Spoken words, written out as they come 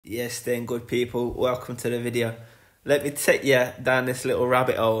Yes, then good people, welcome to the video. Let me take you down this little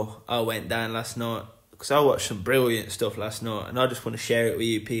rabbit hole I went down last night, because I watched some brilliant stuff last night and I just want to share it with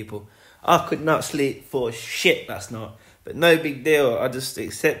you people. I could not sleep for shit last night, but no big deal. I just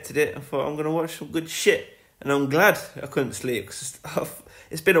accepted it and thought I'm going to watch some good shit, and I'm glad I couldn't sleep because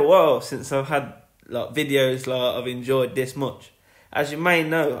it's been a while since I've had like videos like I've enjoyed this much. As you may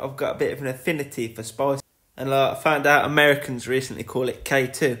know, I've got a bit of an affinity for spice, and like I found out Americans recently call it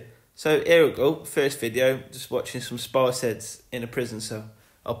K2. So here we go, first video, just watching some spice heads in a prison cell.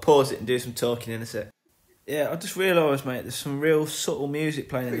 I'll pause it and do some talking in a sec. Yeah, I just realised, mate, there's some real subtle music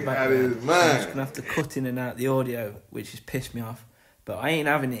playing in the background. So I'm just going to have to cut in and out the audio, which has pissed me off. But I ain't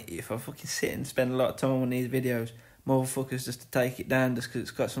having it if I fucking sit and spend a lot of time on these videos. Motherfuckers just to take it down just because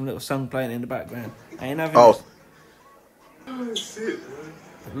it's got some little song playing in the background. I ain't having it. Oh, shit, man.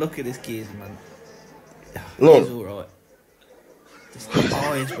 Look at this geezer, man. Look. He's alright. Just the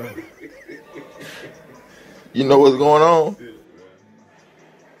eyes, bro. You know what's going on?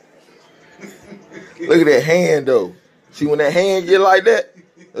 Look at that hand, though. See, when that hand get like that,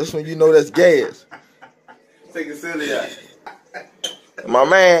 that's when you know that's gas. Take a silly out. My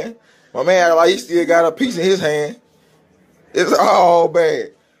man, like he still got a piece in his hand. It's all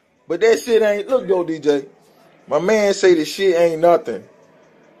bad. But that shit ain't, look though, DJ. My man say the shit ain't nothing.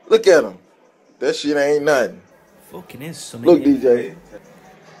 Look at him. That shit ain't nothing. Fucking is something. Look, DJ.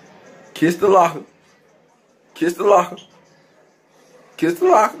 Kiss the locker. Kiss the locker. Kiss the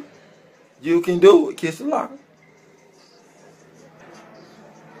locker. You can do it. Kiss the locker.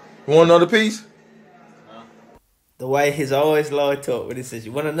 You want another piece? The way his eyes light up when he says,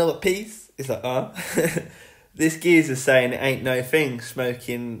 "You want another piece?" It's like, This geezer's saying it ain't no thing,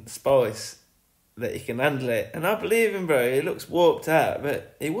 smoking spice, that he can handle it. And I believe him, bro. He looks warped out,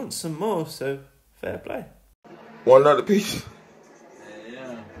 but he wants some more, so fair play. Want another piece?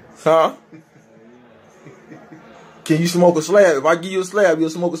 Yeah. Huh? Can you smoke a slab? If I give you a slab,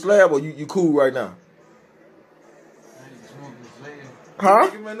 you'll smoke a slab, or you cool right now? Huh?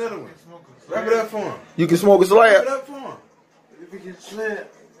 Give me another one. Wrap it up for him. You can smoke a Wrap slab? it up for him. If he can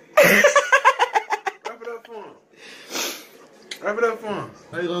slap. Wrap it up for him. Wrap it up for him.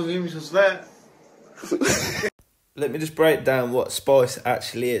 Are you gonna give me some slap? Let me just break down what spice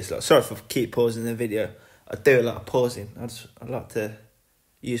actually is. Like, sorry if I keep pausing the video. I do a lot of pausing. I like to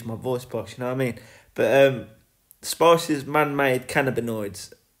use my voice box, you know what I mean? But spice is man-made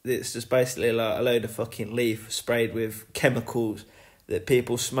cannabinoids. It's just basically like a load of fucking leaf sprayed with chemicals that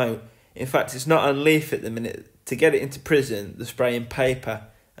people smoke. In fact, it's not on leaf at the minute. To get it into prison, they're spraying paper,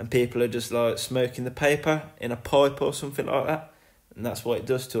 and people are just like smoking the paper in a pipe or something like that, and that's what it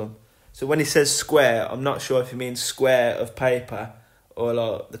does to them. So when he says square, I'm not sure if he means square of paper or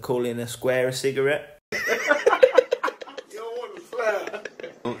like they're calling a square a cigarette. You don't want to slap.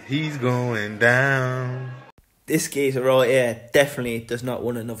 He's going down. This geezer right here definitely does not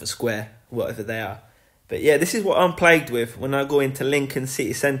want another square, whatever they are. But yeah, this is what I'm plagued with when I go into Lincoln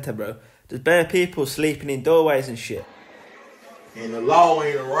City Centre, bro. There's bare people sleeping in doorways and shit. And the law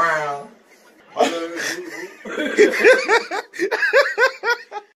ain't around.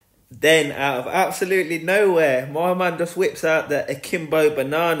 Then, out of absolutely nowhere, my man just whips out the Akimbo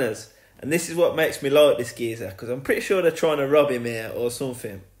bananas. And this is what makes me like this geezer, because I'm pretty sure they're trying to rob him here or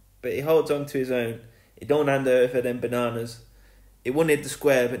something. But he holds on to his own. He don't hand over them bananas. He wanted the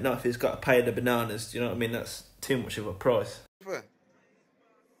square, but not if he's got to pay the bananas. Do you know what I mean? That's too much of a price. Let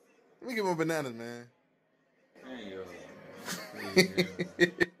me get my bananas, man.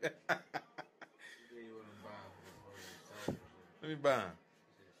 Let me buy him.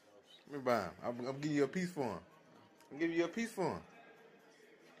 Let me buy him. I'm giving you a piece for him. I'm giving you a piece for him.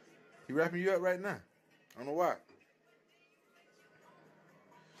 He wrapping you up right now. On the watch.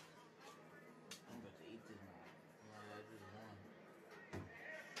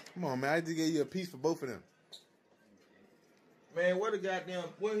 Come on, man. I just gave you a piece for both of them. Man, where his back? Okay,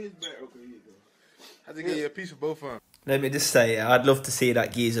 here you go. I just gave you a piece for both of them. Let me just say, I'd love to see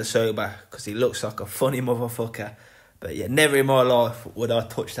that geezer sober, because he looks like a funny motherfucker. But yeah, never in my life would I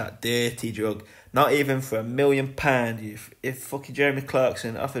touch that dirty drug. Not even for £1 million. If fucking Jeremy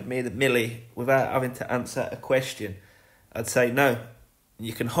Clarkson offered me the milli without having to answer a question, I'd say no.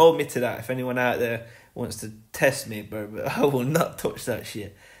 You can hold me to that if anyone out there wants to test me, bro. But I will not touch that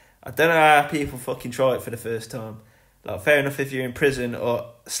shit. I don't know how people fucking try it for the first time. Like, fair enough if you're in prison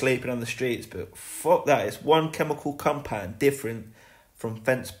or sleeping on the streets, but fuck that. It's one chemical compound different from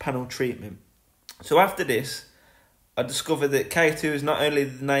fence panel treatment. So after this, I discovered that K2 is not only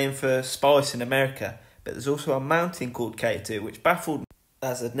the name for spice in America, but there's also a mountain called K2, which baffled me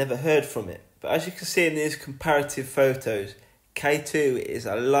as I'd never heard from it. But as you can see in these comparative photos, K2 is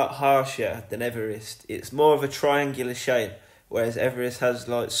a lot harsher than Everest. It's more of a triangular shape, whereas Everest has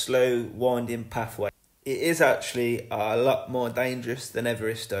like slow winding pathway. It is actually a lot more dangerous than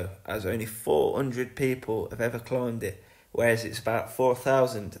Everest though, as only 400 people have ever climbed it, whereas it's about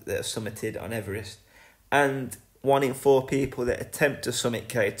 4,000 that have summited on Everest. And 1 in 4 people that attempt to summit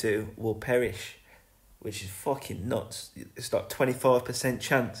K2 will perish, which is fucking nuts. It's like 25%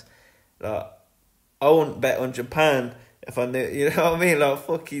 chance. Like, I wouldn't bet £100 if I knew, you know what I mean? Like,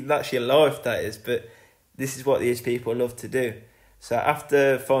 fucking, that's your life, that is. But this is what these people love to do. So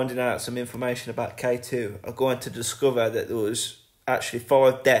after finding out some information about K2, I'm going to discover that there was actually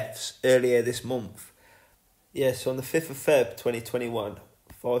 5 deaths earlier this month. Yeah, so on the 5th of Feb 2021,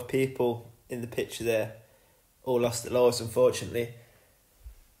 5 people in the picture there all lost their lives, unfortunately.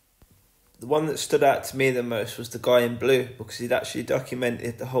 The one that stood out to me the most was the guy in blue, because he'd actually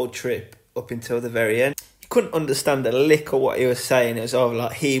documented the whole trip up until the very end. You couldn't understand a lick of what he was saying. It was either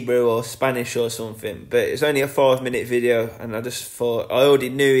like Hebrew or Spanish or something, but it was only a 5-minute video, and I just thought, I already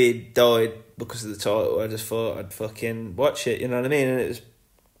knew he'd died because of the title. I just thought I'd fucking watch it, you know what I mean? And it was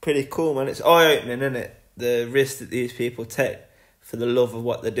pretty cool, man. It's eye-opening, isn't it? The risk that these people take for the love of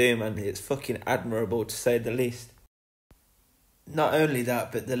what they do, man. It's fucking admirable, to say the least. Not only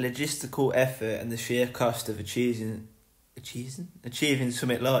that, but the logistical effort and the sheer cost of achieving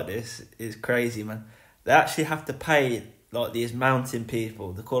something like this is crazy, man. They actually have to pay like these mountain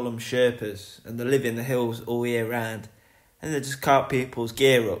people, they call them Sherpas, and they live in the hills all year round, and they just cart people's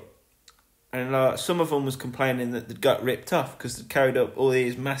gear up. And like, some of them was complaining that they'd got ripped off because they carried up all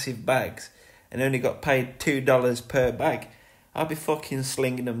these massive bags and only got paid $2 per bag. I'd be fucking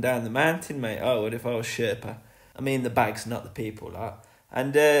slinging them down the mountain, mate. I would if I was Sherpa. I mean the bags, not the people. Like.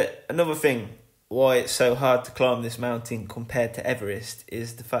 And another thing why it's so hard to climb this mountain compared to Everest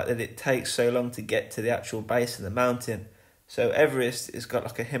is the fact that it takes so long to get to the actual base of the mountain. So Everest has got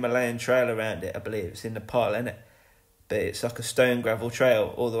like a Himalayan trail around it, I believe. It's in Nepal, innit? But it's like a stone gravel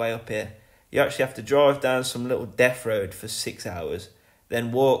trail all the way up here. You actually have to drive down some little death road for 6 hours,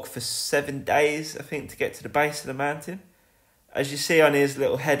 then walk for 7 days, I think, to get to the base of the mountain. As you see on his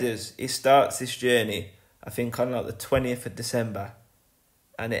little headers, he starts this journey, I think, on like the 20th of December.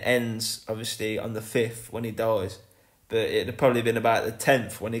 And it ends, obviously, on the 5th when he dies. But it'd have probably been about the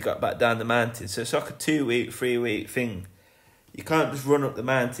 10th when he got back down the mountain. So it's like a 2-week, 3-week thing. You can't just run up the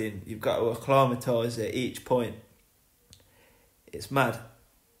mountain. You've got to acclimatise at each point. It's mad.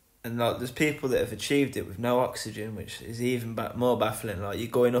 And like, there's people that have achieved it with no oxygen, which is even more baffling. Like, you're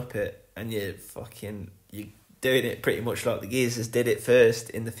going up it and you're doing it pretty much like the geezers did it first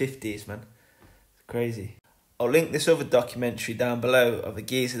in the 50s, man. It's crazy. I'll link this other documentary down below of a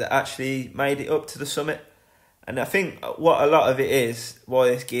geezer that actually made it up to the summit. And I think what a lot of it is, why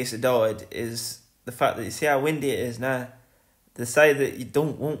this geezer died, is the fact that you see how windy it is now. They say that you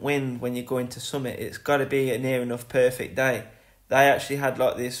don't want wind when you're going to summit. It's got to be a near enough perfect day. They actually had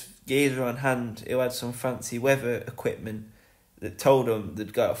like this geezer on hand who had some fancy weather equipment that told them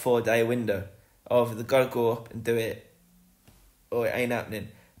they'd got a 4-day window. Either they've got to go up and do it, or it ain't happening.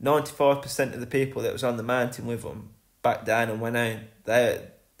 95% of the people that was on the mountain with them backed down and went home. I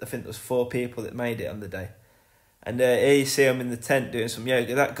think there was 4 people that made it on the day. And here you see him in the tent doing some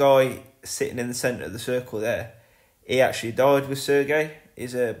yoga. That guy sitting in the centre of the circle there, he actually died with Sergey.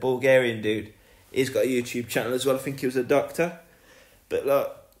 He's a Bulgarian dude. He's got a YouTube channel as well. I think he was a doctor. But like,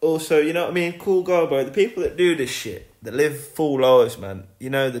 also, you know what I mean? Cool guy, bro. The people that do this shit, that live full lives, man.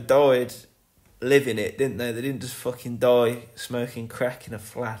 You know, they died living it, didn't they? They didn't just fucking die smoking crack in a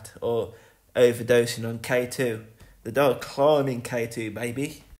flat or overdosing on K2. They died climbing K2,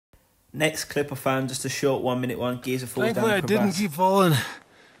 baby. Next clip I found, just a short 1-minute one. Geezer falls down the crevasse. Thankfully I didn't keep falling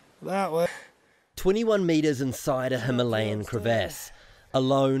that way. 21 metres inside a Himalayan crevasse.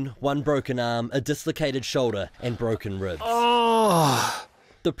 Alone, 1 broken arm, a dislocated shoulder and broken ribs. Oh!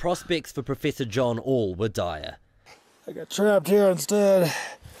 The prospects for Professor John All were dire. I got trapped here instead.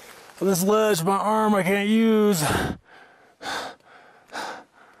 On this ledge, my arm I can't use. I'm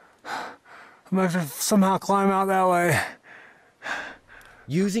gonna have to somehow climb out that way.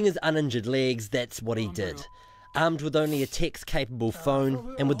 Using his uninjured legs, that's what he did. Armed with only a text-capable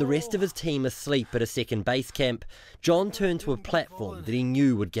phone, and with the rest of his team asleep at a second base camp, John turned to a platform that he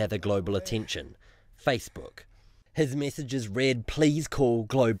knew would gather global attention: Facebook. His messages read, "Please call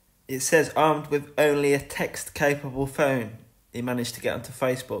Globe." It says armed with only a text-capable phone. He managed to get onto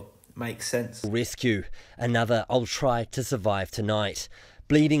Facebook. Makes sense. Rescue. Another "I'll try to survive tonight."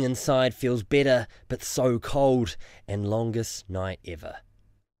 Bleeding inside, feels better, but so cold, and longest night ever.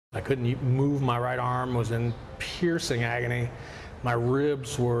 I couldn't move my right arm, was in piercing agony. My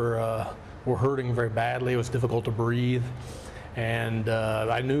ribs were hurting very badly. It was difficult to breathe. and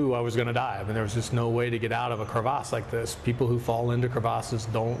I knew I was going to die. I mean, there was just no way to get out of a crevasse like this. People who fall into crevasses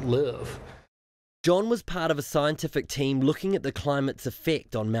don't live. John was part of a scientific team looking at the climate's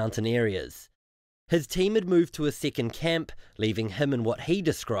effect on mountain areas. His team had moved to a second camp, leaving him in what he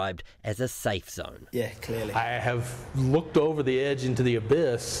described as a safe zone. Yeah, clearly. I have looked over the edge into the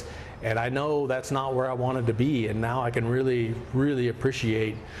abyss, and I know that's not where I wanted to be, and now I can really, really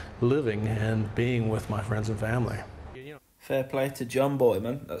appreciate living and being with my friends and family. Fair play to John Boy,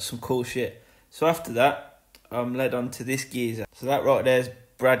 man. That's some cool shit. So after that, I'm led on to this geezer. So that right there's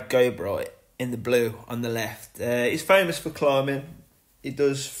Brad Gobright in the blue on the left. He's famous for climbing. He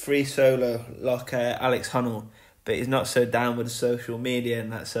does free solo like Alex Honnold, but he's not so down with the social media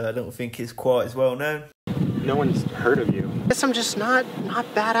and that, so I don't think he's quite as well known. No one's heard of you. I guess I'm just not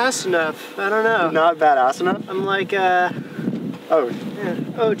badass enough. I don't know. Not badass enough? I'm like, Oh. Yeah.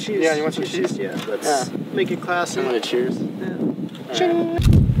 Oh, cheers. Yeah, you want some cheese? Yeah, let's make it classy. You want a cheers? Yeah.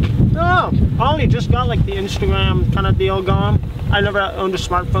 Ching. No, I only just got like the Instagram kind of deal going. I never owned a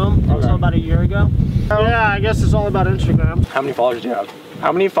smartphone until about a year ago. Yeah, I guess it's all about Instagram. How many followers do you have?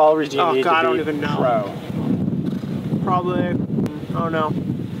 How many followers do you need God, to be I don't even know. pro? Probably, I don't know,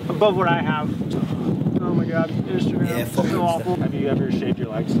 above what I have. Oh my God, Instagram. Yeah, it's so awful. Have you ever shaved your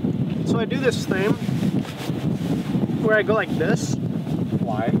legs? So I do this thing where I go like this.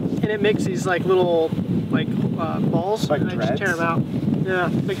 Why? And it makes these like little balls. Like and I just tear them out. Yeah,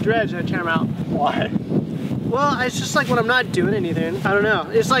 like dreads, and I tear them out. Why? Well, it's just like when I'm not doing anything. I don't know.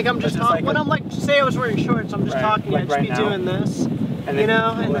 It's like I'm just talking. When I'm like, say I was wearing shorts, I'm just talking. Like I'd just be doing this. And you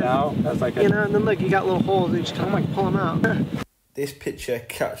know, pull it out. That's like you know, and then like you got little holes, and you just kind of like pull them out. This picture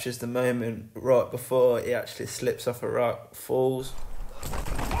captures the moment right before he actually slips off a rock, falls,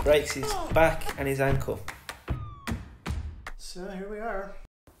 breaks his back and his ankle. So here we are.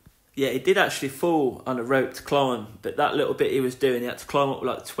 Yeah, he did actually fall on a rope to climb, but that little bit he was doing, he had to climb up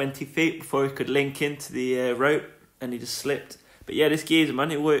like 20 feet before he could link into the rope, and he just slipped. But yeah, this geezer,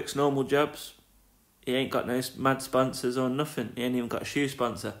 man, he works normal jobs. He ain't got no mad sponsors or nothing. He ain't even got a shoe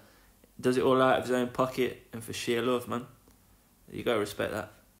sponsor. He does it all out of his own pocket and for sheer love, man. You gotta respect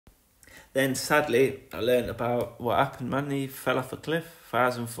that. Then, sadly, I learnt about what happened, man. He fell off a cliff,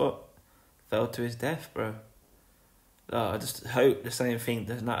 1,000 foot. Fell to his death, bro. I just hope the same thing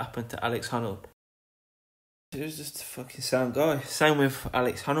does not happen to Alex Honnold. He was just a fucking sound guy. Same with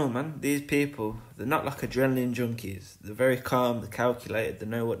Alex Honnold, man. These people, they're not like adrenaline junkies. They're very calm, they're calculated, they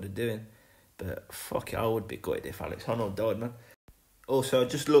know what they're doing. But fuck it, I would be gutted if Alex Honnold died, man. Also, I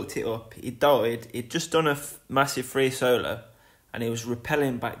just looked it up. He died, he'd just done a massive free solo, and he was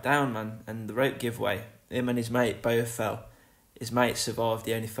rappelling back down, man, and the rope gave way. Him and his mate both fell. His mate survived,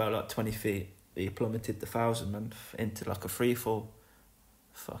 he only fell like 20 feet. He plummeted the 1,000, man, into like a free fall.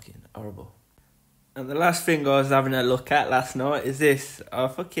 Fucking horrible. And the last thing I was having a look at last night is this.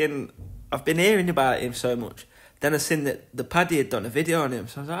 I've been hearing about him so much. Then I seen that the Paddy had done a video on him,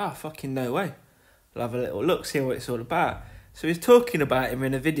 so I was like, fucking no way. I'll have a little look, see what it's all about. So he's talking about him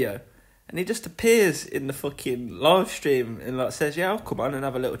in a video, and he just appears in the fucking live stream and like says, yeah, I'll come on and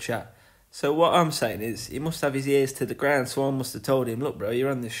have a little chat. So what I'm saying is, he must have his ears to the ground, so I must have told him, look bro, you're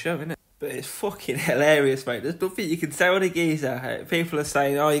on this show, innit? But it's fucking hilarious, mate. There's nothing you can say on a geezer. People are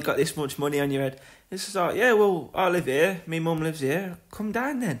saying, oh, you got this much money on your head. It's just like, yeah, well, I live here. Me mum lives here. Come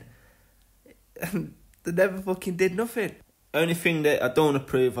down then. And they never fucking did nothing. Only thing that I don't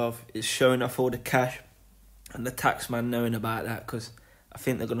approve of is showing off all the cash and the taxman knowing about that, because I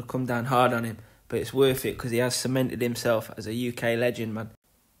think they're going to come down hard on him. But it's worth it because he has cemented himself as a UK legend, man.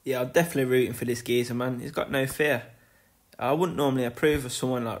 Yeah, I'm definitely rooting for this geezer, man. He's got no fear. I wouldn't normally approve of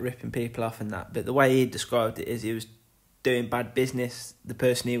someone like ripping people off and that, but the way he described it is he was doing bad business, the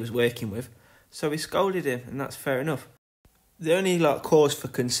person he was working with, so he scolded him, and that's fair enough. The only cause for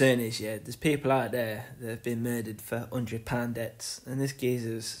concern is, there's people out there that have been murdered for £100 debts, and this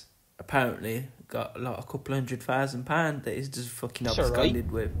geezer's apparently got a couple £100,000 that he's just fucking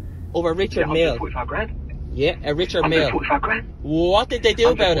absconded with. Over Richard Mill. 45 grand. Yeah, Richard Mill. 45 grand. What did they do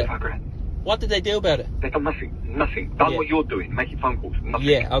about it? Grand. What did they do about it? They've done nothing. Done what you're doing, making phone calls. Nothing.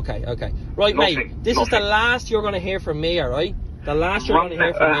 Yeah, okay. Right, mate, this is the last you're going to hear from me, alright? The last you're going to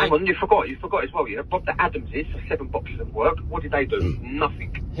hear from me. Hang on, you forgot as well, yeah? Robbed the Adamses for 7 boxes of work. What did they do?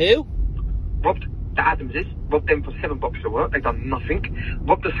 Nothing. Who? Robbed the Adamses, robbed them for 7 boxes of work. They've done nothing.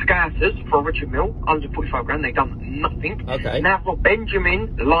 Robbed the Scousers for Richard Mill, 145 grand. They've done nothing. Okay. Now for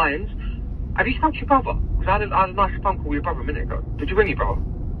Benjamin Lyons. Have you spoke to your brother? Because I had a nice phone call with your brother a minute ago. Did you ring your brother?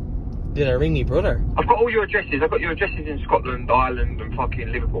 Did I ring me brother? I've got all your addresses. I've got your addresses in Scotland, Ireland, and fucking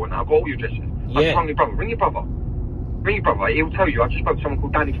Liverpool now. I've got all your addresses. I just rung your brother. Ring your brother. Ring your brother. He'll tell you. I just spoke to someone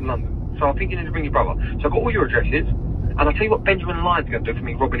called Danny from London. So I think you need to ring your brother. So I've got all your addresses. And I'll tell you what Benjamin Lyon's going to do for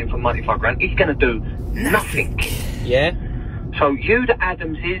me, robbing him for 95 grand. He's going to do nothing. Yeah. So you, the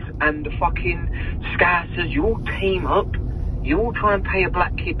Adamses, and the fucking Scousers, you all team up. You all try and pay a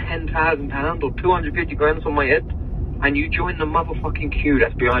black kid £10,000 or 250 grand on my head, and you join the motherfucking queue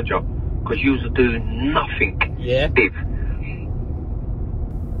that's behind you, because you'll do nothing. Yeah. Biv.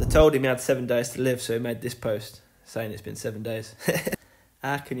 They told him he had 7 days to live, so he made this post saying it's been 7 days.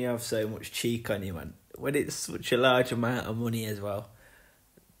 How can you have so much cheek on you, man? When it's such a large amount of money as well.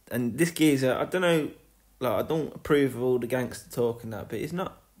 And this geezer, I don't know, like, I don't approve of all the gangster talk and that, but he's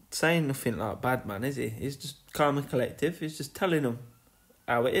not saying nothing like bad, man, is he? He's just calm and collective. He's just telling them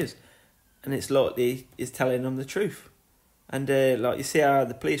how it is. And it's likely he's telling them the truth. And like, you see how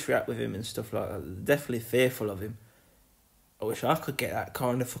the police react with him and stuff like that. They're definitely fearful of him. I wish I could get that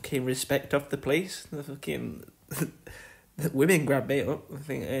kind of fucking respect off the police. The fucking the women grab me up and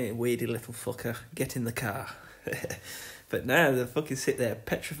think, hey, weedy little fucker, get in the car. But now they fucking sit there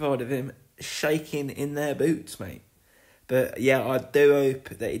petrified of him, shaking in their boots, mate. But yeah, I do hope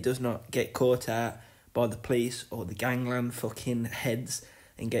that he does not get caught out by the police or the gangland fucking heads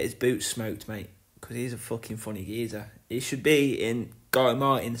and get his boots smoked, mate. Because he's a fucking funny geezer. He should be in Guy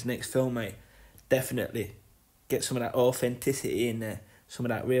Martin's next film, mate. Definitely. Get some of that authenticity in there. Some of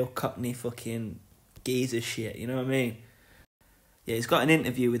that real cockney fucking geezer shit, you know what I mean? Yeah, he's got an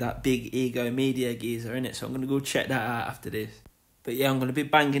interview with that big ego media geezer, innit? So I'm going to go check that out after this. But yeah, I'm going to be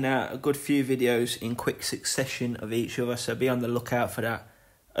banging out a good few videos in quick succession of each other, so be on the lookout for that.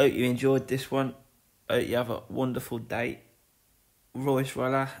 Hope you enjoyed this one. Hope you have a wonderful day. Royce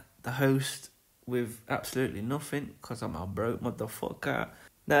Roller, the host, with absolutely nothing, because I'm a broke motherfucker.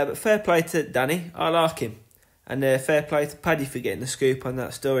 No, but fair play to Danny. I like him. And fair play to Paddy for getting the scoop on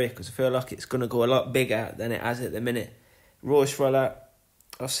that story, because I feel like it's going to go a lot bigger than it has at the minute. Royce Roller,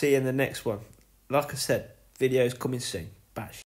 I'll see you in the next one. Like I said, videos coming soon. Bash.